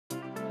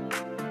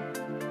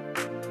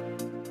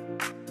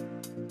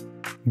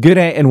Good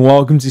day and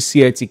welcome to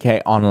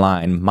COTK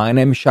Online. My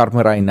name is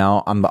Sharma right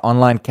now. I'm the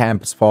online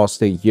campus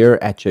pastor here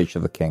at Church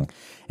of the King,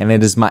 and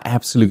it is my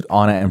absolute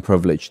honor and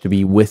privilege to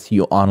be with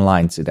you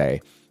online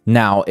today.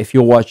 Now, if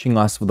you're watching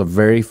us for the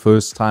very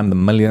first time, the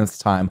millionth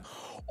time,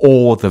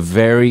 or the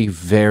very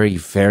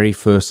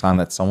first time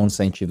that someone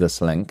sent you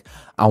this link,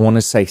 I want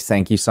to say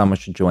thank you so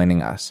much for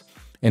joining us.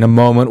 In a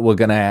moment, we're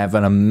going to have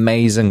an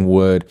amazing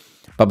word.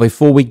 But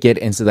before we get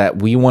into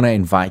that, we want to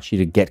invite you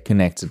to get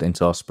connected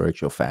into our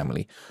spiritual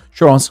family.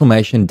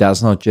 Transformation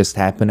does not just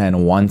happen in a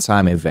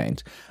one-time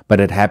event,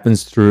 but it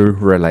happens through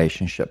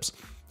relationships.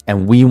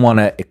 And we want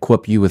to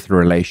equip you with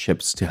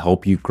relationships to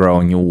help you grow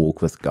in your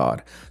walk with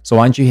God. So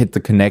why don't you hit the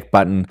connect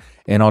button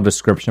in our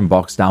description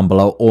box down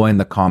below or in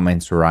the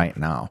comments right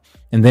now.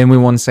 And then we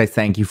want to say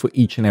thank you for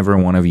each and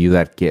every one of you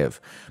that give.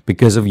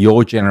 Because of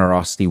your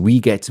generosity, we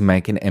get to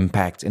make an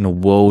impact in a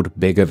world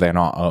bigger than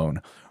our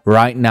own.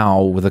 Right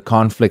now, with the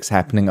conflicts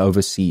happening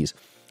overseas,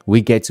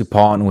 we get to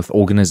partner with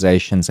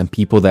organizations and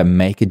people that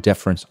make a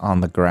difference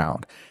on the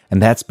ground.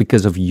 And that's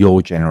because of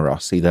your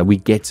generosity, that we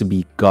get to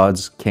be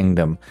God's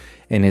kingdom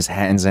in his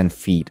hands and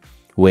feet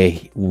where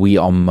we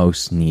are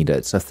most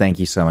needed. So thank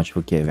you so much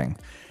for giving.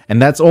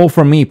 And that's all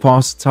from me.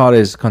 Pastor Todd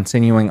is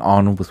continuing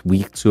on with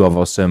week 2 of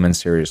our sermon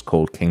series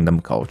called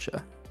Kingdom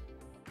Culture.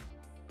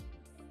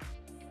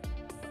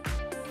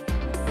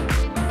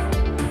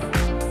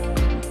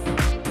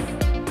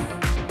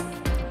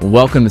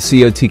 Welcome to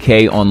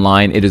COTK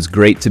Online. It is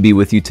great to be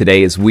with you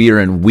today as we are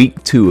in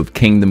week 2 of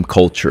Kingdom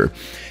Culture.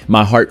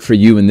 My heart for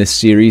you in this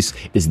series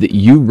is that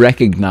you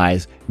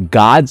recognize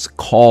God's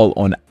call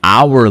on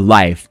our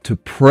life to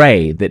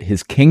pray that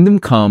his kingdom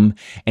come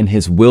and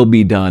his will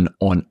be done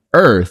on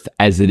earth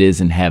as it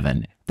is in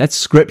heaven. That's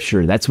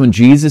scripture. That's when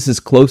Jesus'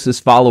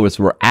 closest followers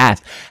were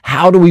asked,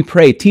 how do we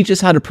pray? Teach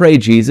us how to pray,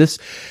 Jesus.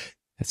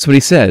 That's what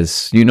he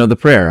says. You know the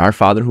prayer, Our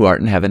Father who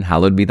art in heaven,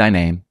 hallowed be thy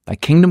name. Thy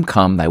kingdom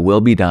come, thy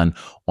will be done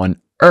on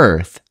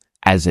earth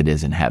as it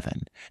is in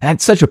heaven. And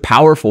that's such a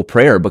powerful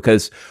prayer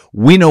because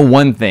we know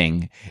one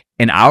thing.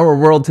 In our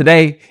world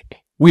today,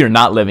 we are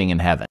not living in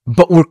heaven.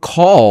 But we're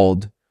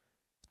called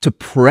to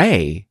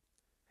pray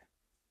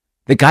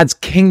that God's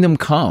kingdom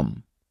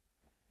come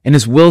and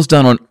his will's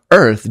done on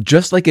earth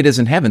just like it is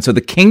in heaven. So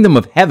the kingdom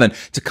of heaven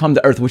to come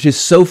to earth, which is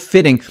so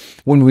fitting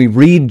when we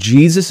read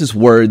Jesus'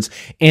 words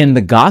in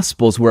the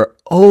Gospels where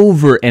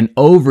over and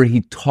over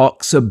he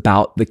talks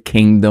about the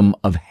kingdom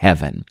of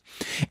heaven.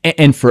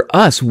 And for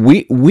us,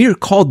 we're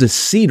called to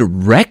see, to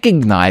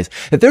recognize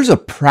that there's a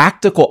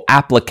practical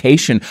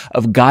application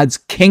of God's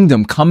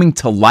kingdom coming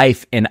to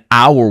life in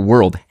our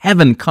world,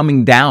 heaven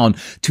coming down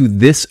to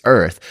this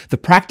earth. The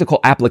practical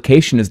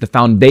application is the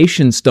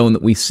foundation stone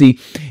that we see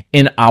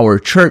in our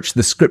church,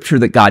 the scripture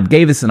that God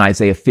gave us in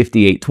Isaiah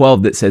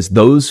 58:12 that says,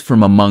 those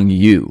from among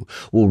you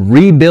will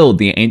rebuild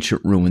the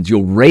ancient ruins.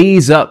 You'll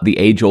raise up the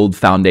age-old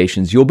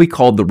foundations. You'll be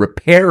called the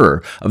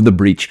repairer of the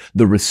breach,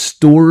 the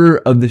restorer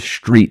of the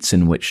streets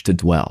in which to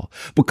dwell.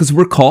 Because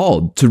we're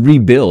called to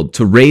rebuild,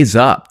 to raise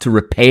up, to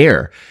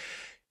repair,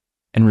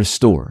 and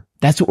restore.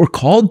 That's what we're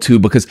called to,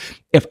 because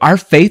if our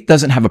faith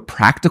doesn't have a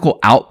practical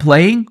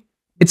outplaying,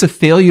 it's a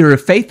failure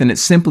of faith, and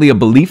it's simply a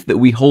belief that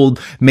we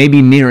hold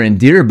maybe near and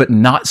dear, but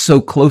not so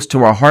close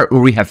to our heart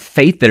where we have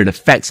faith that it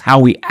affects how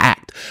we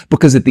act.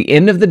 Because at the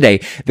end of the day,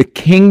 the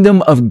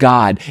kingdom of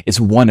God is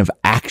one of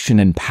action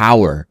and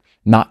power,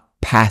 not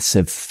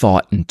passive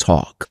thought and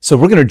talk. So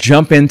we're going to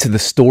jump into the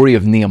story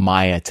of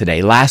Nehemiah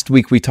today. Last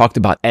week we talked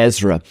about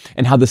Ezra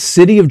and how the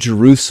city of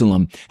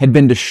Jerusalem had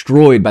been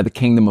destroyed by the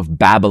kingdom of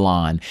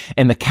Babylon,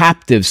 and the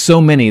captives,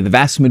 so many, the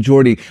vast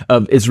majority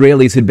of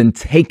Israelis had been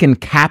taken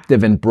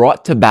captive and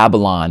brought to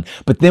Babylon.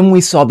 But then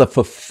we saw the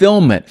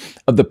fulfillment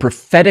of the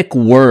prophetic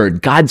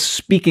word, God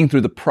speaking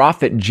through the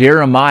prophet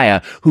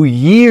Jeremiah, who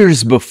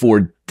years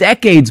before,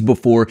 decades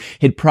before,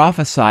 had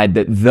prophesied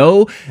that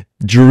though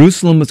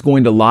Jerusalem was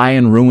going to lie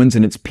in ruins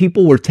and its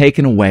people were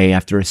taken away,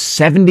 after a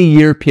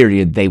 70-year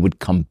period, they would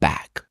come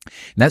back.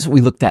 And that's what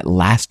we looked at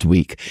last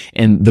week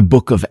in the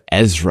book of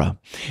Ezra.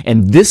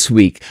 And this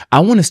week,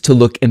 I want us to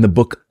look in the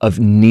book of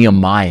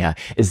Nehemiah,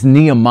 as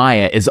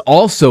Nehemiah is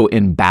also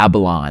in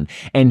Babylon,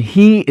 and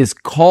he is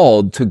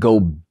called to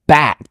go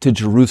back to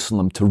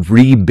Jerusalem to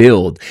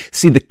rebuild.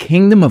 See, the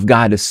kingdom of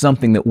God is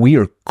something that we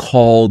are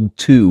called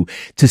to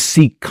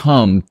see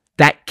come.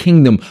 That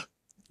kingdom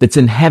that's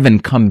in heaven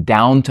come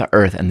down to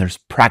earth, and there's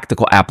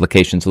practical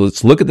application. So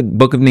let's look at the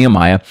book of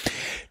Nehemiah.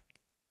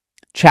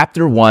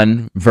 Chapter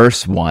 1,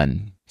 verse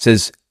 1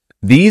 says,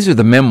 these are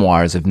the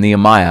memoirs of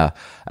Nehemiah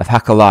of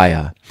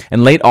Hakaliah.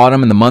 In late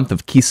autumn, in the month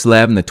of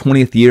Kislev, in the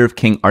 20th year of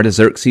King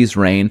Artaxerxes'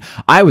 reign,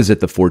 I was at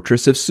the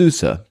fortress of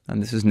Susa.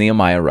 And this is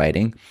Nehemiah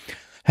writing.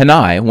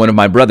 Hanai, one of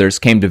my brothers,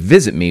 came to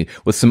visit me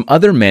with some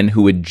other men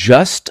who had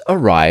just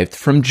arrived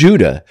from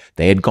Judah.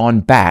 They had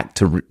gone back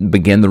to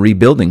begin the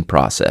rebuilding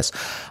process.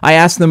 I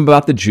asked them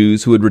about the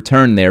Jews who had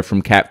returned there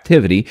from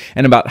captivity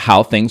and about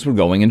how things were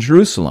going in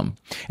Jerusalem.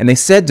 And they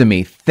said to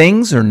me,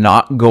 "Things are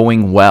not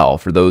going well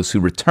for those who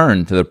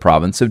return to the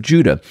province of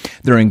Judah.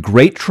 They're in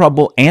great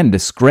trouble and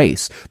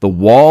disgrace. The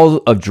wall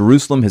of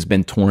Jerusalem has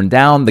been torn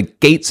down. The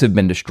gates have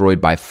been destroyed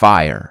by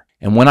fire."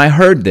 And when I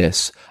heard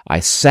this,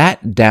 I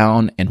sat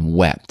down and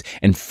wept.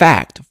 In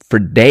fact, for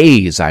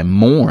days I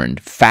mourned,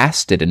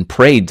 fasted, and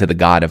prayed to the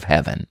God of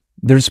heaven.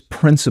 There's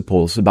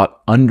principles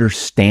about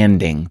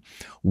understanding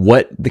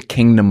what the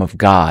kingdom of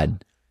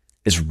God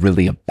is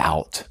really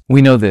about.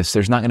 We know this,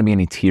 there's not going to be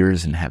any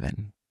tears in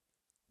heaven.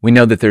 We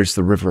know that there's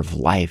the river of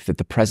life, that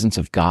the presence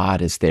of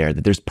God is there,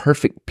 that there's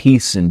perfect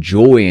peace and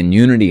joy and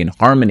unity and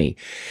harmony.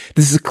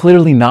 This is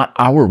clearly not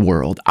our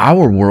world.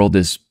 Our world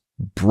is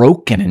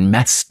broken and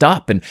messed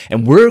up, and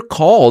we're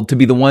called to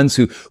be the ones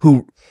who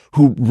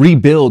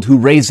rebuild, who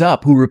raise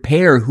up, who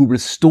repair, who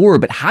restore.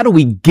 But how do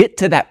we get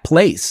to that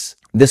place?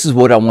 This is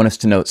what I want us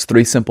to know. It's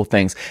three simple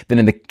things. That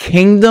in the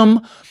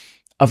kingdom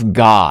of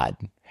God,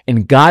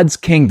 in God's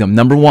kingdom,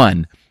 number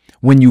one,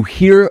 when you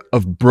hear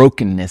of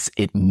brokenness,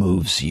 it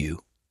moves you.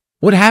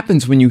 What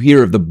happens when you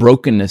hear of the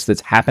brokenness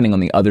that's happening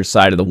on the other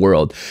side of the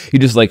world? You're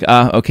just like,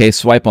 okay,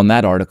 swipe on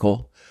that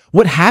article.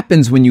 What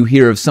happens when you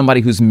hear of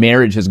somebody whose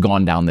marriage has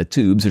gone down the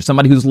tubes or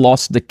somebody who's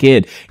lost a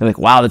kid? You're like,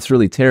 wow, that's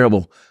really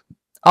terrible.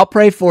 I'll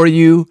pray for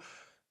you.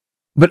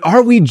 But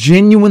are we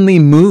genuinely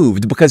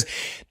moved? Because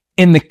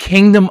in the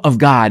kingdom of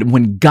God,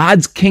 when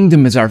God's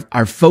kingdom is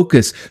our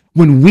focus,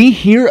 when we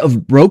hear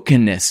of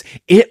brokenness,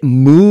 it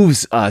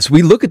moves us.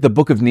 We look at the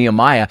book of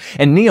Nehemiah,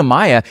 and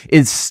Nehemiah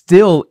is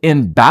still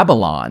in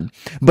Babylon,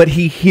 but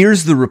he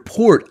hears the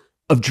report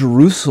of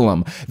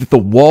Jerusalem, that the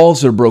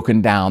walls are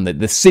broken down, that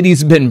the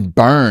city's been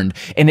burned,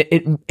 and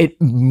it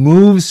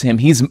moves him.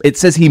 It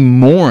says he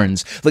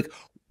mourns. Like,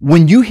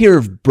 when you hear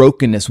of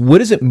brokenness, what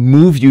does it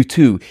move you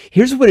to?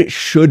 Here's what it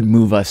should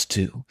move us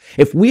to.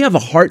 If we have a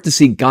heart to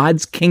see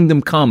God's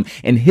kingdom come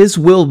and his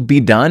will be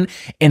done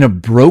in a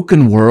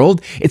broken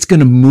world, it's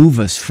going to move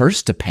us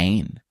first to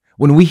pain.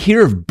 When we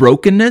hear of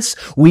brokenness,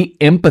 we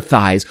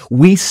empathize,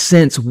 we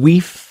sense,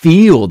 we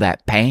feel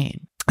that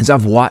pain. As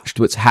I've watched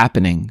what's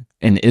happening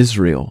in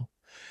Israel,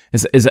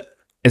 as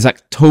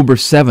October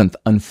 7th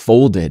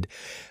unfolded,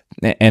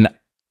 and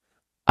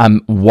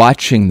I'm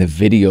watching the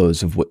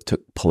videos of what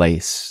took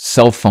place,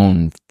 cell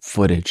phone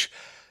footage.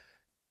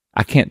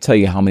 I can't tell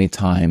you how many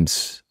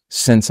times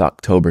since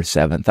October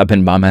 7th I've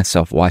been by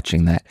myself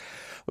watching that,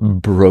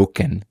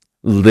 broken,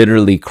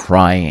 literally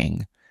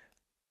crying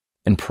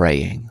and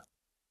praying.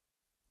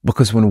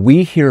 Because when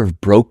we hear of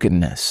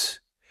brokenness,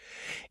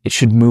 it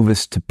should move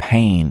us to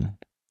pain,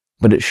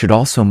 but it should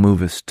also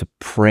move us to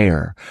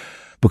prayer,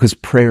 because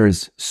prayer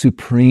is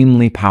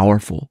supremely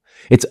powerful.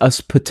 It's us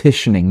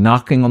petitioning,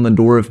 knocking on the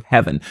door of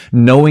heaven,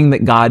 knowing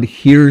that God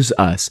hears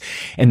us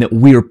and that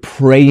we are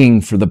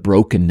praying for the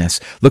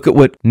brokenness. Look at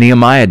what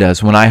Nehemiah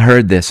does. When I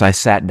heard this, I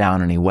sat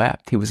down and he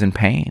wept. He was in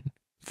pain.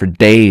 For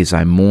days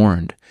I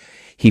mourned.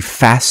 He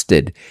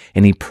fasted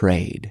and he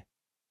prayed.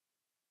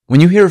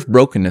 When you hear of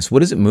brokenness, what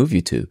does it move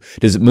you to?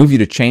 Does it move you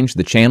to change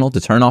the channel, to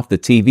turn off the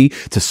TV,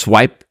 to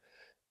swipe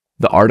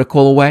the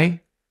article away?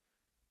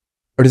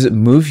 Or does it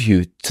move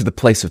you to the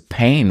place of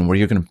pain where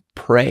you're going to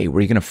pray, where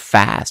you're going to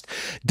fast?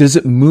 Does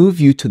it move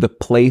you to the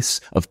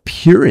place of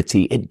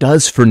purity? It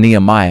does for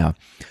Nehemiah.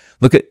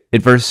 Look at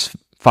verse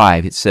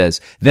 5. It says,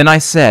 "Then I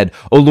said,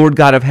 O Lord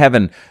God of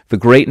heaven, the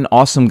great and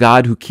awesome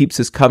God who keeps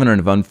his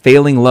covenant of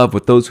unfailing love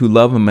with those who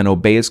love him and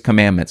obey his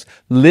commandments,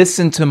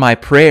 listen to my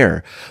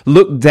prayer.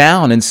 Look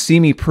down and see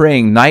me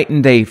praying night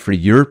and day for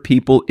your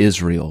people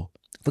Israel."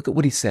 Look at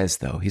what he says,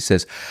 though. He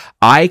says,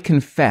 "I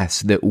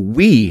confess that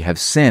we have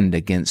sinned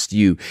against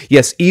you.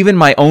 Yes, even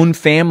my own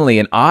family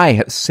and I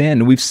have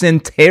sinned. We've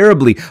sinned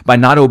terribly by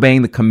not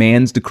obeying the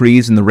commands,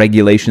 decrees, and the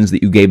regulations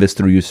that you gave us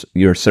through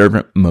your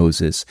servant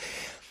Moses."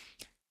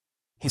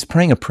 He's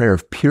praying a prayer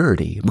of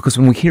purity, because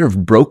when we hear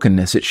of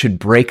brokenness, it should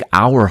break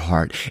our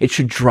heart. It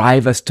should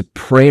drive us to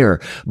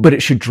prayer, but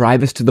it should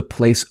drive us to the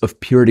place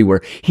of purity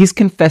where he's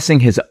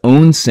confessing his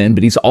own sin,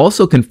 but he's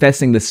also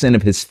confessing the sin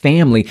of his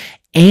family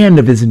and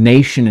of his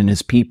nation and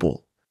his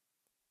people.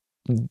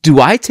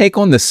 Do I take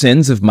on the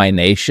sins of my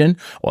nation?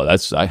 Well,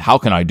 how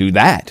can I do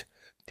that?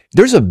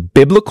 There's a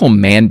biblical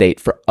mandate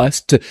for us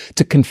to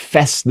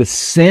confess the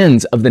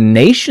sins of the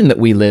nation that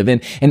we live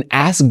in and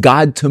ask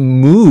God to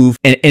move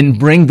and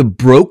bring the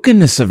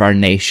brokenness of our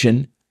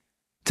nation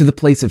to the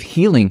place of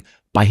healing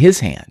by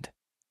his hand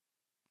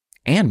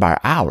and by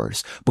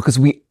ours, because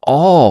we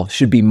all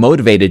should be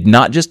motivated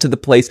not just to the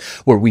place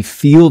where we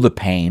feel the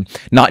pain,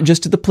 not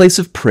just to the place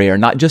of prayer,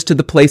 not just to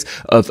the place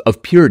of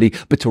purity,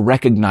 but to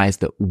recognize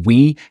that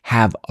we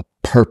have a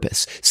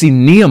purpose. See,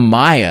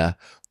 Nehemiah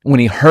When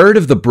he heard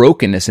of the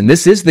brokenness, and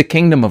this is the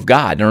kingdom of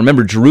God. Now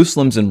remember,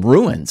 Jerusalem's in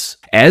ruins.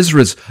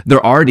 Ezra's,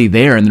 they're already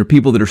there, and there are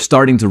people that are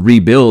starting to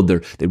rebuild.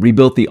 They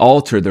rebuilt the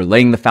altar. They're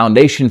laying the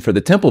foundation for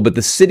the temple, but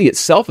the city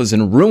itself is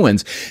in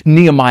ruins.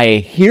 Nehemiah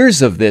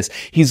hears of this.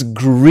 He's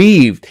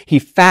grieved. He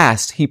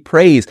fasts. He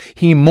prays.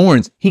 He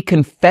mourns. He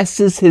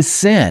confesses his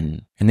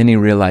sin. And then he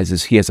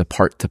realizes he has a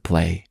part to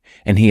play,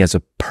 and he has a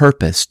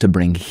purpose to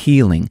bring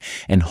healing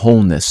and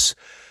wholeness.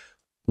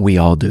 We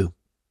all do.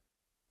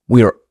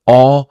 We are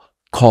all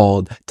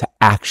called to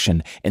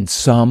action in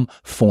some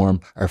form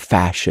or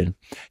fashion.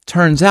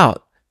 Turns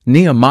out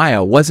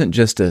Nehemiah wasn't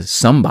just a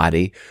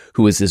somebody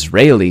who was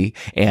Israeli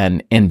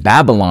and in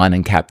Babylon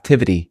in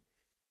captivity.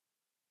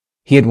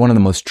 He had one of the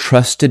most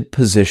trusted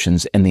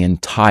positions in the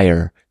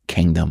entire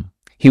kingdom.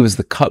 He was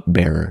the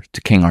cupbearer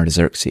to King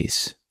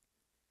Artaxerxes.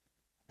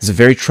 It's a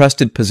very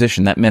trusted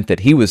position. That meant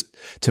that he was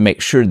to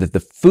make sure that the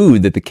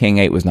food that the king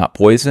ate was not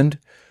poisoned,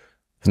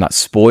 was not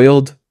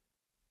spoiled.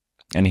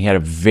 And he had a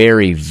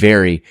very,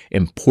 very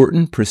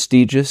important,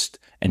 prestigious,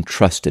 and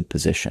trusted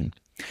position.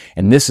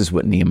 And this is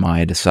what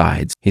Nehemiah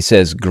decides. He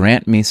says,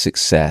 grant me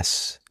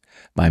success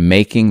by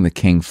making the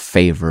king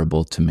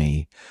favorable to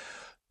me.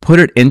 Put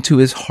it into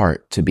his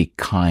heart to be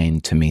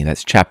kind to me.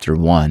 That's chapter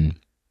 1.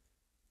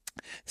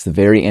 It's the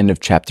very end of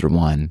chapter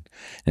 1. And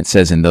it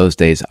says, in those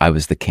days, I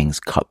was the king's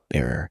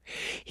cupbearer.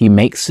 He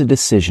makes a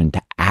decision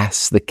to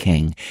ask the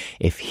king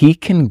if he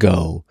can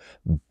go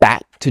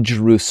back to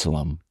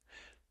Jerusalem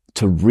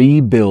to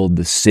rebuild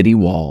the city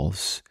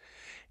walls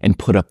and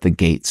put up the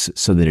gates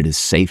so that it is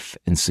safe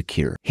and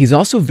secure. He's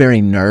also very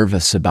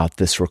nervous about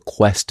this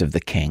request of the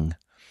king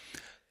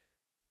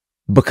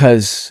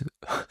because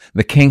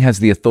the king has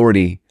the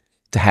authority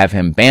to have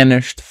him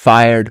banished,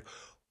 fired,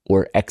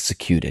 or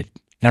executed.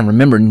 Now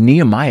remember,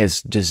 Nehemiah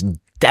is just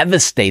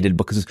devastated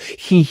because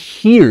he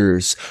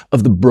hears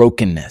of the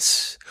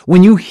brokenness.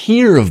 When you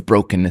hear of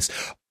brokenness,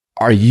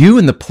 are you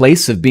in the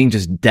place of being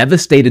just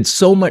devastated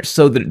so much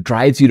so that it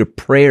drives you to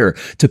prayer,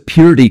 to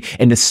purity,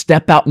 and to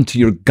step out into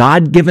your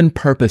God-given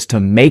purpose to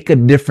make a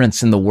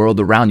difference in the world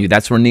around you?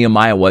 That's where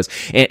Nehemiah was.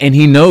 And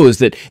he knows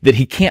that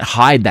he can't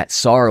hide that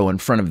sorrow in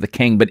front of the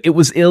king, but it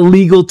was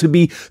illegal to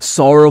be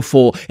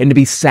sorrowful and to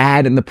be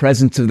sad in the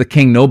presence of the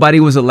king.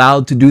 Nobody was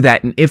allowed to do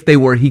that. And if they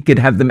were, he could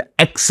have them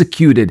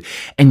executed.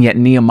 And yet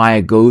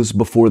Nehemiah goes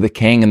before the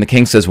king, and the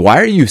king says, why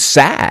are you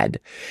sad?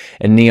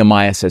 And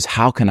Nehemiah says,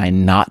 how can I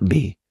not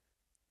be?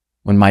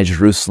 When my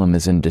Jerusalem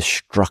is in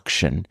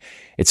destruction,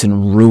 it's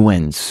in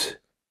ruins.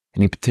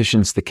 And he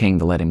petitions the king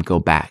to let him go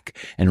back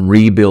and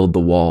rebuild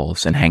the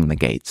walls and hang the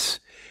gates.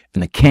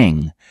 And the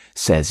king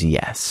says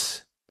yes.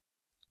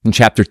 In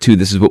chapter 2,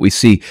 this is what we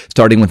see,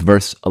 starting with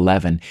verse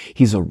 11.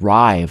 He's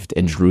arrived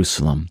in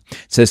Jerusalem.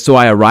 It says, so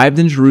I arrived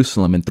in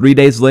Jerusalem, and 3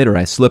 days later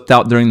I slipped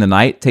out during the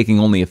night, taking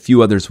only a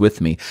few others with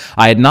me.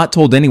 I had not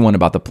told anyone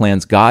about the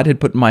plans God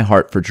had put in my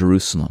heart for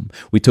Jerusalem.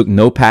 We took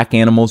no pack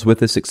animals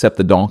with us except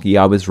the donkey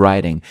I was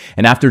riding.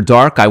 And after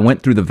dark, I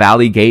went through the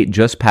valley gate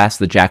just past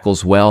the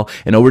jackal's well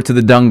and over to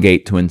the dung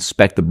gate to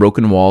inspect the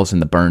broken walls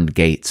and the burned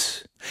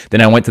gates.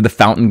 Then I went to the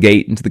fountain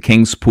gate and to the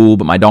king's pool,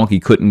 but my donkey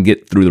couldn't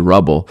get through the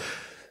rubble.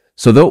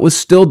 So though it was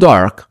still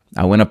dark,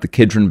 I went up the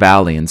Kidron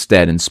Valley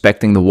instead,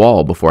 inspecting the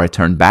wall before I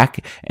turned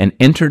back and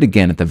entered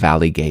again at the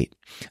valley gate.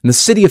 And the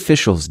city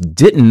officials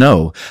didn't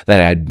know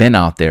that I had been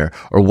out there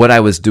or what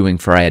I was doing,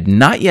 for I had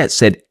not yet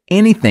said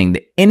anything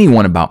to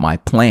anyone about my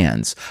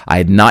plans. I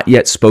had not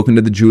yet spoken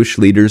to the Jewish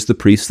leaders, the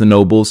priests, the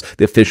nobles,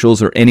 the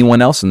officials, or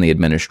anyone else in the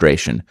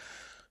administration.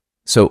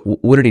 So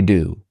what did he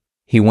do?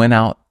 He went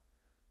out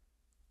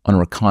on a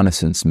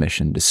reconnaissance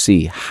mission to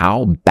see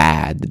how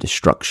bad the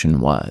destruction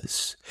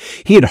was.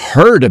 He had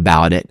heard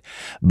about it,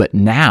 but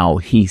now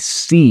he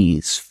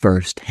sees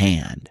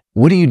firsthand.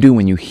 What do you do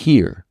when you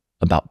hear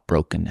about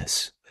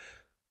brokenness?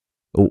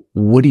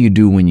 What do you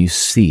do when you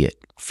see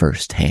it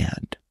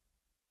firsthand?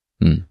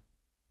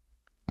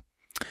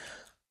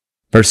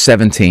 Verse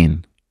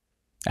 17.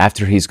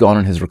 After he's gone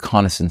on his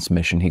reconnaissance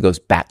mission, he goes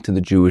back to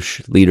the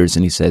Jewish leaders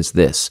and he says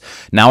this,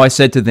 now I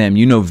said to them,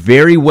 you know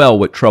very well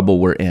what trouble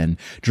we're in.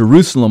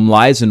 Jerusalem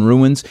lies in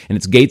ruins and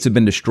its gates have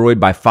been destroyed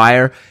by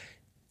fire.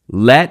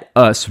 Let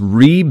us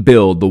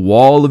rebuild the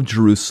wall of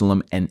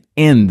Jerusalem and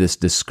end this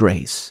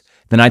disgrace.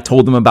 Then I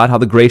told them about how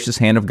the gracious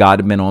hand of God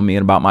had been on me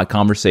and about my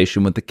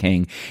conversation with the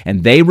king.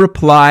 And they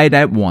replied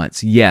at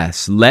once,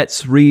 yes,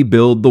 let's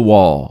rebuild the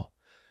wall.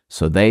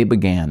 So they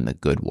began the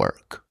good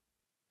work.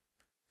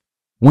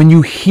 When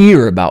you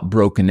hear about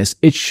brokenness,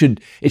 it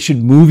should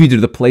move you to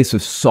the place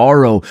of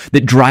sorrow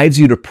that drives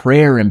you to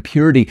prayer and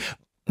purity.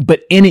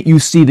 But in it, you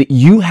see that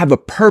you have a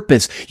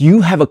purpose,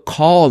 you have a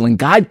call, and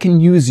God can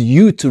use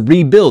you to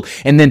rebuild.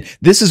 And then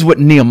this is what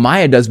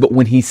Nehemiah does. But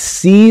when he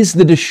sees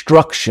the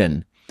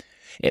destruction,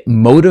 it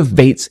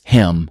motivates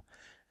him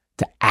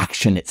to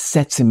action. It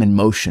sets him in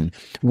motion.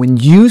 When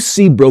you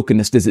see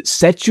brokenness, does it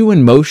set you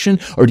in motion,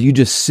 or do you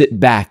just sit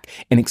back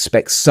and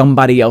expect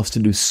somebody else to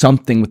do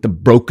something with the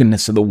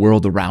brokenness of the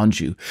world around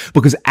you?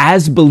 Because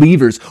as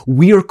believers,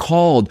 we are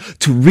called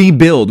to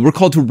rebuild. We're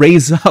called to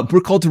raise up.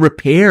 We're called to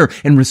repair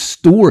and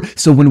restore.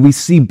 So when we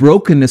see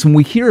brokenness, when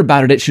we hear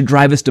about it, it should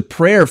drive us to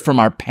prayer from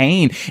our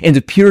pain and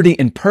to purity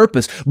and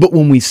purpose. But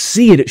when we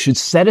see it, it should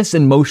set us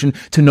in motion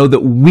to know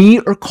that we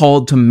are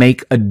called to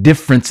make a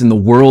difference in the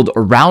world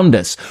around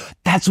us.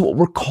 That's what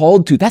we're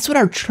called to. That's what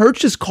our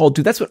church is called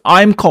to. That's what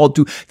I'm called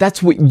to.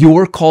 That's what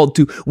you're called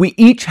to. We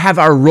each have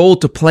our role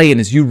to play. And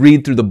as you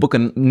read through the book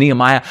of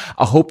Nehemiah,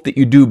 I hope that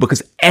you do,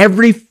 because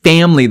every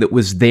family that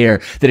was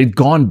there, that had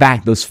gone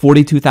back, those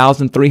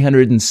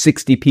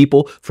 42,360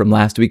 people from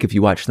last week, if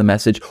you watch the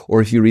message,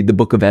 or if you read the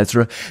book of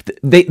Ezra,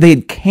 they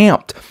had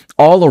camped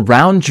all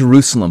around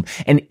Jerusalem,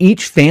 and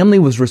each family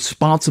was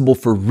responsible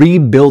for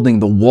rebuilding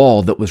the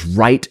wall that was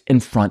right in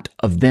front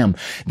of them.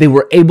 They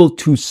were able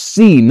to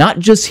see, not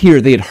just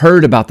hear, they had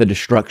heard about the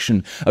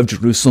destruction of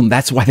Jerusalem.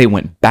 That's why they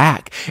went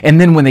back.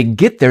 And then when they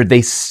get there,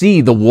 they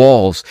see the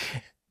walls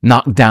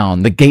knocked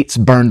down, the gates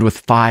burned with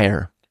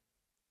fire.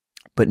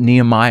 But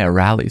Nehemiah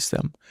rallies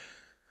them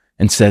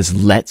and says,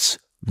 let's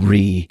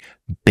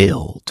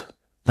rebuild.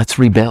 Let's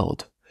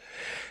rebuild.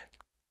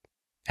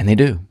 And they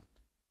do.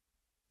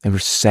 They were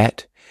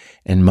set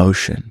in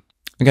motion.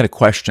 I got a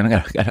question.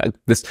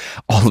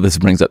 All of this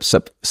brings up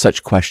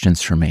such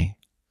questions for me.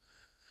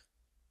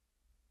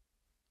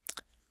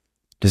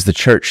 Does the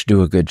church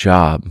do a good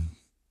job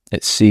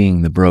at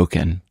seeing the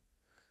broken,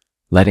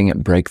 letting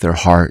it break their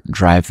heart,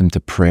 drive them to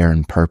prayer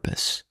and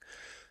purpose?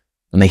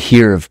 When they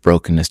hear of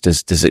brokenness,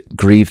 does it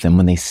grieve them?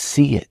 When they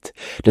see it,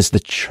 does the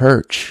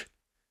church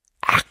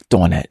act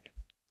on it?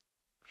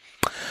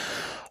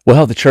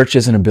 Well, the church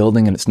isn't a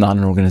building and it's not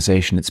an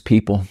organization, it's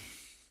people.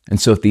 And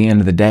so at the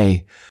end of the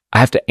day, I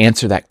have to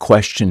answer that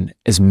question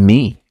as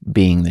me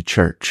being the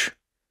church.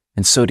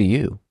 And so do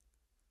you.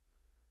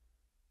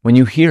 When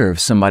you hear of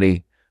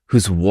somebody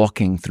who's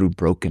walking through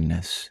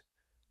brokenness,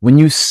 when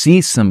you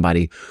see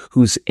somebody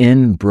who's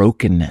in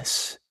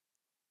brokenness,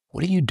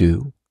 what do you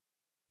do?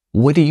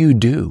 What do you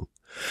do?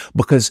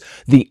 Because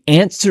the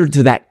answer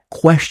to that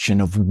question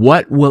of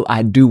what will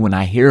I do when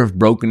I hear of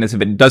brokenness,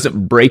 if it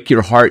doesn't break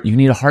your heart, you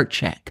need a heart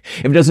check.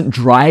 If it doesn't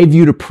drive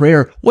you to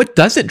prayer, what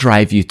does it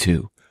drive you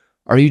to?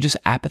 Are you just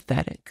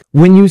apathetic?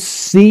 When you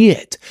see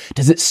it,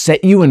 does it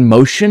set you in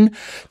motion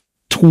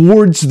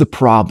towards the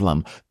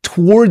problem,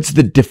 towards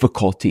the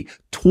difficulty,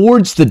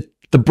 towards the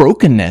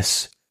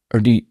brokenness? Or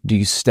do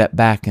you step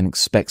back and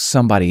expect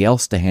somebody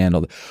else to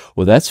handle it?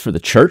 Well, that's for the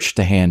church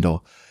to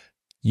handle.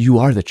 You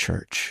are the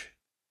church.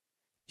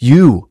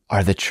 You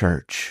are the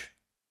church.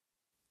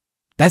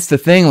 That's the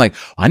thing. Like,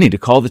 I need to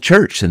call the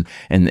church and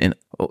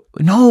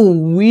no,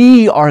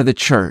 we are the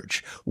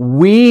church.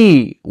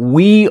 We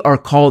are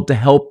called to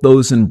help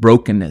those in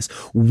brokenness.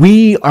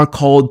 We are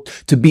called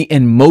to be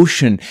in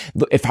motion.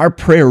 If our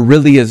prayer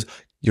really is,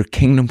 your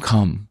kingdom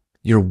come,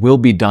 your will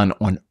be done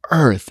on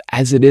earth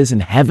as it is in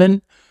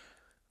heaven.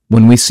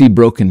 When we see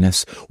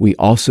brokenness, we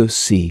also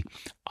see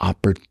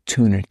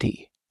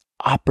opportunity.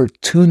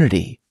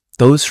 Opportunity.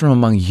 Those from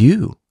among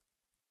you.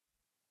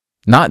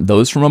 Not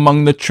those from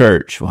among the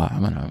church. Well,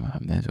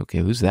 okay,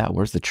 who's that?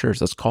 Where's the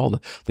church? Let's call the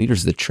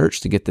leaders of the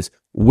church to get this.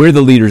 We're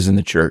the leaders in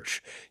the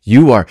church.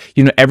 You are.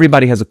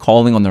 Everybody has a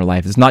calling on their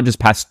life. It's not just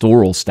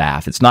pastoral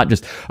staff. It's not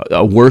just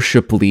a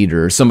worship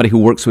leader or somebody who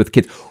works with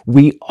kids.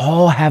 We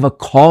all have a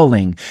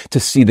calling to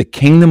see the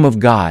kingdom of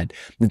God,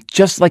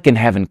 just like in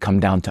heaven, come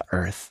down to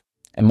earth.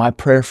 And my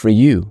prayer for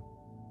you,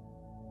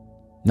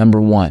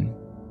 number one,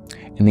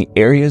 in the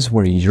areas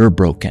where you're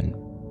broken,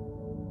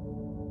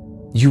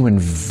 you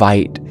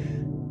invite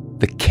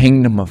the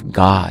kingdom of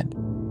God.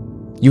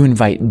 You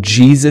invite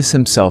Jesus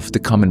himself to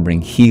come and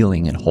bring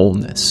healing and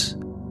wholeness.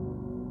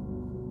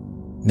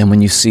 Then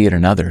when you see it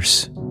in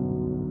others,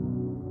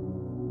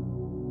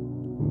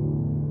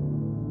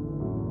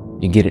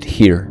 you get it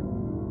here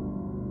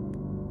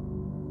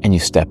and you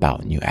step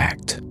out and you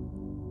act.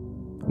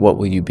 What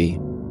will you be?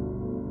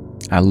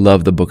 I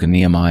love the book of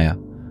Nehemiah.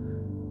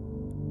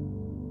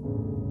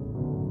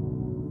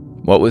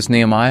 What was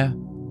Nehemiah?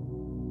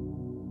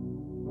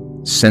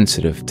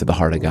 Sensitive to the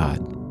heart of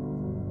God.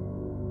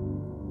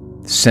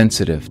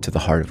 Sensitive to the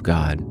heart of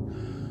God.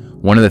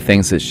 One of the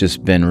things that's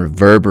just been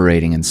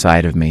reverberating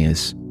inside of me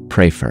is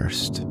pray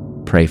first.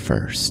 Pray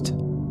first.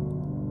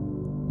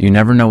 You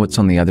never know what's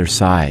on the other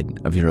side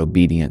of your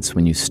obedience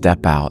when you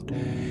step out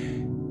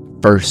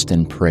first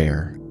in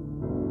prayer.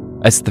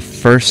 That's the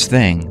first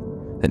thing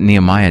that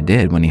Nehemiah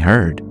did when he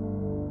heard.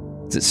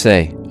 Does it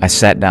say, I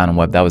sat down and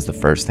wept? That was the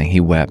first thing. He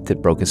wept.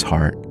 It broke his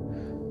heart.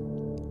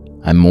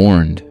 I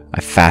mourned. I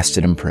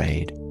fasted and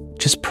prayed.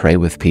 Just pray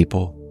with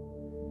people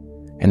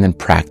and then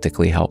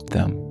practically help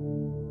them.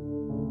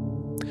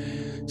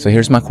 So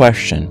here's my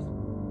question.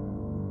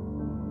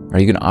 Are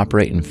you going to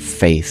operate in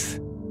faith,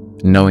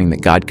 knowing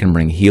that God can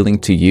bring healing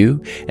to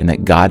you and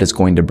that God is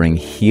going to bring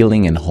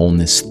healing and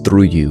wholeness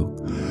through you?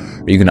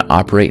 Are you going to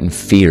operate in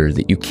fear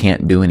that you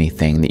can't do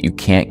anything, that you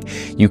can't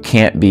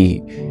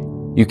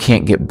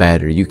get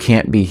better, you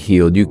can't be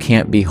healed, you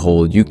can't be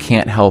whole, you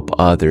can't help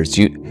others?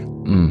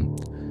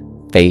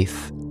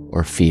 Faith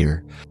or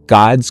fear?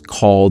 God's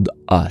called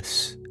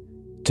us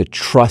to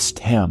trust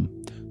Him,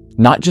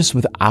 not just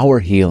with our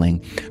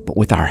healing, but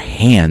with our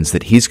hands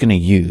that He's going to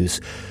use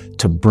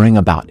to bring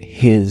about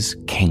His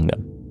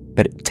kingdom.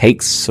 But it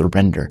takes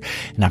surrender.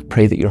 And I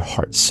pray that your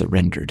heart's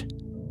surrendered.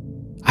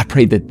 I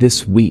pray that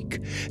this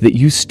week that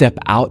you step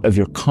out of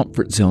your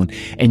comfort zone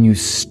and you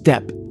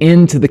step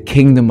into the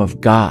kingdom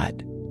of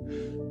God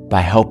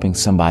by helping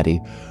somebody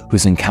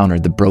who's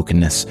encountered the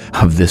brokenness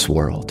of this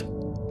world.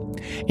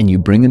 And you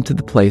bring them to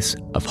the place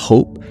of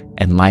hope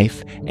and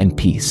life and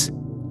peace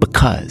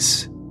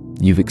because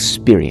you've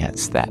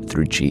experienced that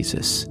through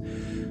Jesus.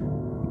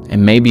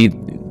 And maybe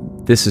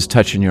this is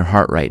touching your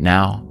heart right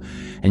now,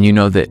 and you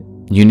know that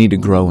you need to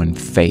grow in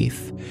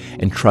faith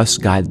and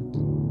trust God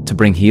to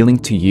bring healing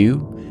to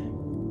you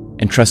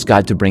and trust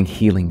God to bring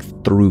healing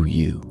through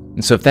you.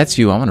 And so if that's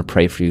you, I want to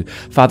pray for you.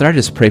 Father, I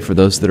just pray for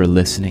those that are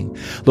listening,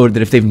 Lord,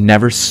 that if they've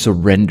never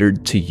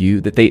surrendered to you,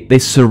 that they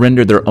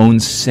surrender their own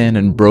sin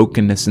and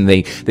brokenness and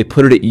they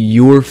put it at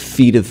your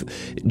feet of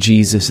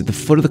Jesus, at the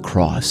foot of the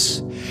cross,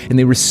 and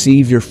they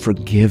receive your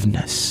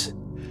forgiveness.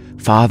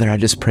 Father, I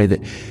just pray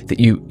that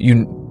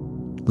you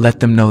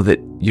let them know that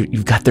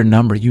you've got their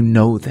number. You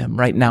know them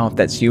right now. If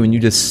that's you and you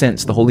just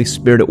sense the Holy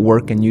Spirit at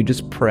work and you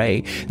just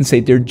pray and say,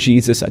 Dear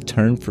Jesus, I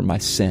turn from my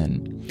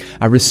sin.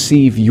 I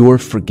receive your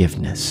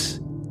forgiveness.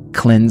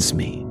 Cleanse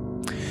me.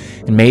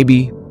 And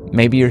maybe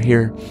you're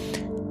here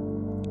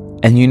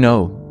and you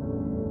know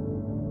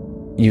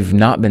you've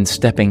not been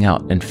stepping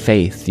out in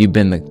faith. You've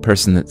been the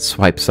person that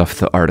swipes off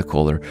the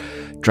article or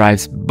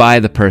drives by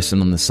the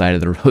person on the side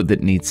of the road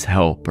that needs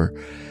help or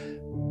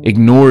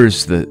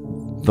ignores the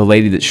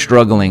lady that's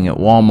struggling at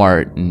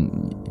Walmart,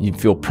 and you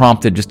feel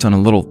prompted just on a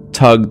little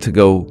tug to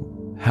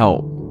go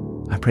help.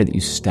 I pray that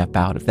you step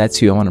out. If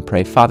that's you, I want to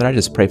pray. Father, I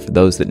just pray for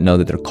those that know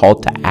that they're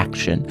called to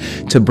action,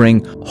 to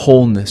bring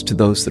wholeness to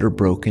those that are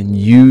broken.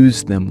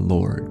 Use them,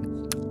 Lord.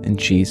 In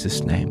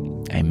Jesus'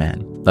 name,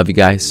 amen. Love you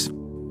guys.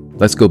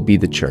 Let's go be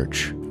the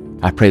church.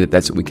 I pray that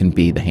that's what we can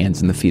be, the hands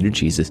and the feet of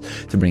Jesus,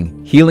 to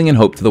bring healing and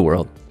hope to the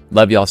world.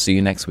 Love y'all. See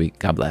you next week.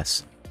 God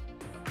bless.